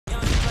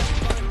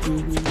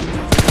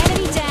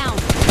Enemy down.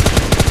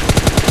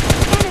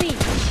 Enemy.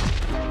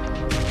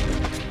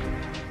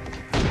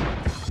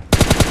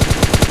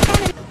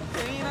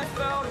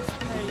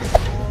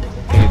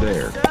 Hey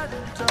there.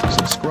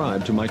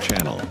 Subscribe to my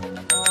channel.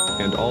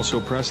 And also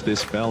press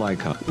this bell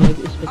icon.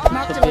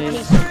 Mark the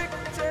location.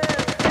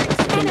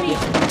 Enemy.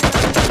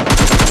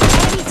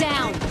 Enemy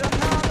down.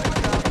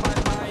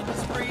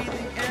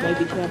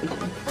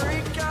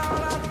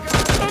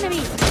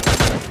 Enemy.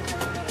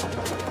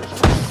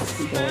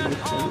 Hey there.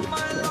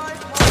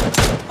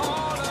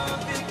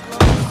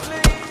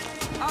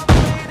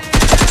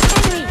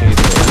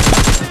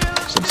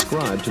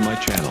 Subscribe to my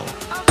channel.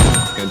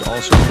 And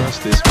also press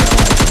this bell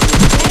icon.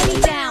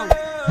 Enemy down.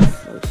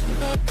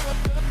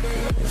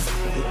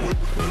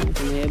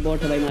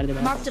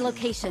 Mark the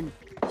location.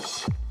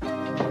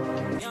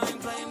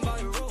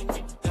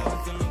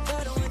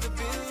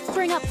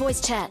 Bring up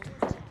voice chat.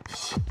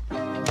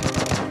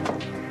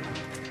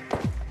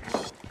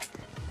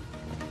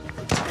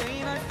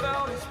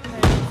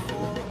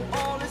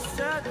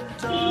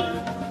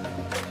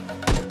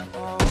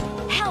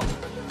 Help!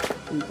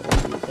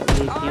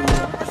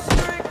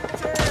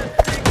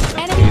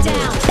 Enemy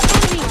down!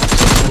 Enemy!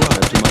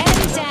 Subscribe to my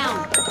Enemy channel.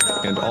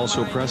 down! And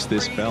also press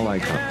this bell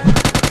icon.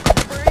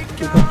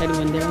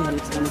 Enemy!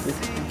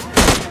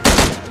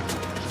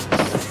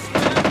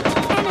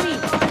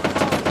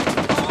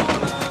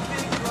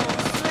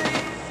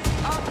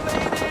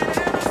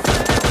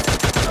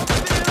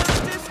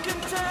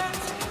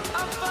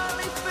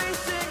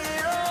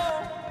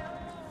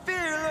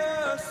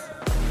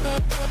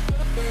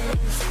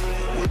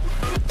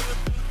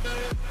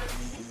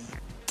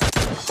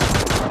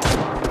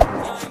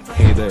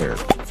 Hey there.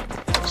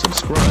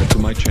 Subscribe to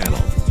my channel.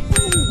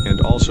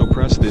 And also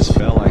press this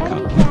bell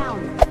icon.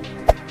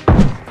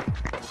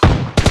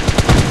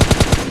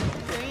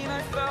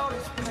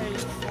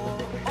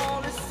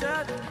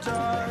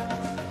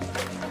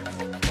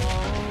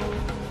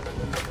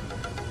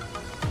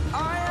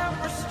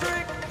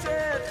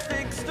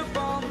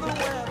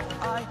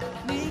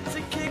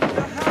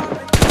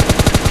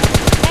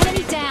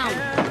 Enemy down! Enemy down!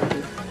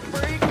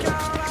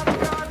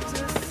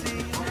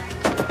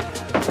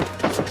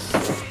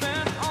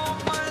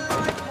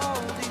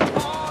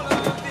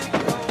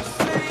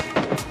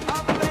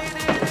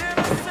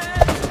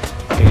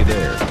 Hey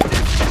there.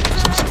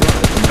 Subscribe to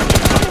my channel.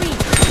 Enemy!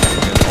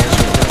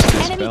 And also press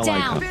this Enemy bell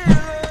down! icon.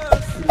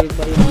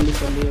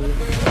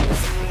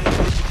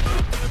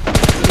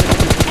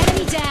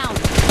 Enemy down!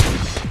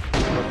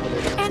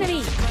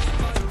 Enemy!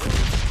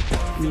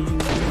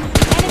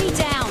 Enemy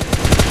down!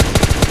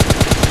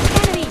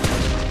 Enemy!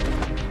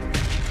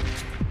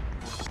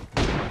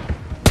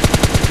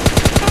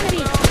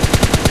 Enemy!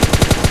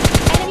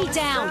 Enemy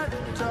down!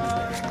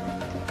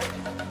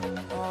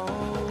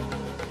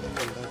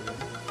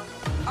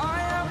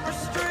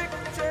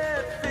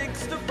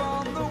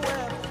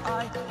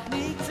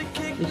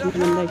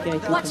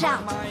 Watch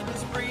out!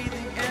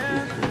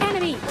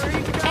 Enemy!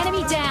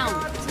 Enemy down!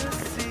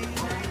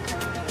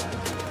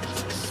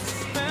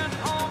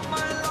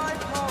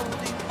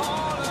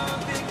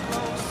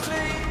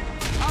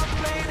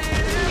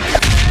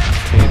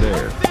 Hey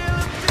there.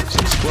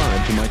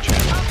 Subscribe to my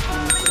channel.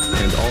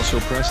 And also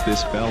press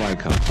this bell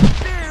icon.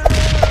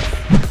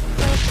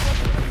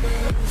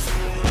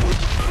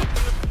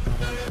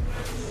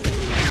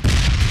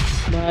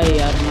 भाई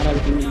यार हमारा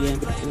भी मिल गया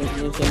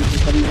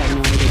करने लगना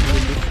है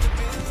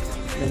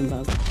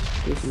भाग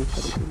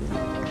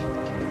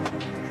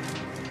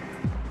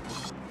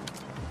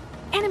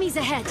Enemies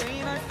ahead!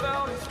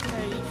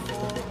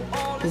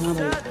 हाँ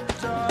भाई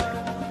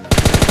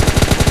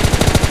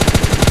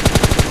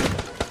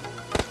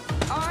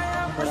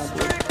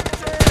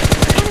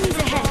Enemies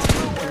ahead!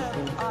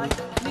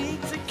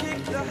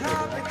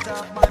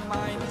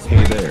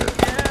 Hey there.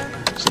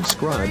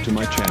 Subscribe to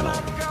my channel.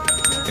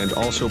 And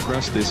also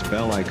press this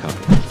bell icon.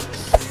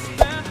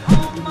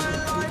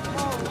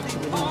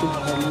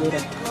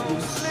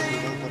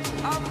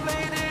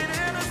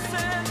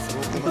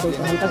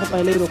 हल्का सा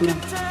पहले ही रोकना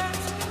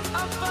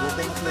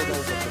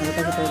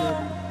हल्का सा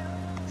पहले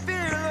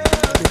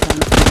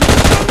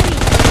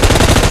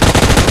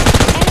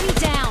Enemy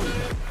down!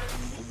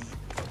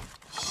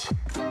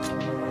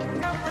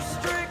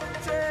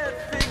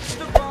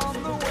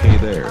 Hey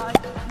there.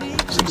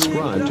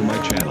 Subscribe to my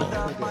channel.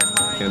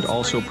 And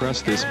also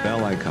press this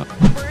bell icon.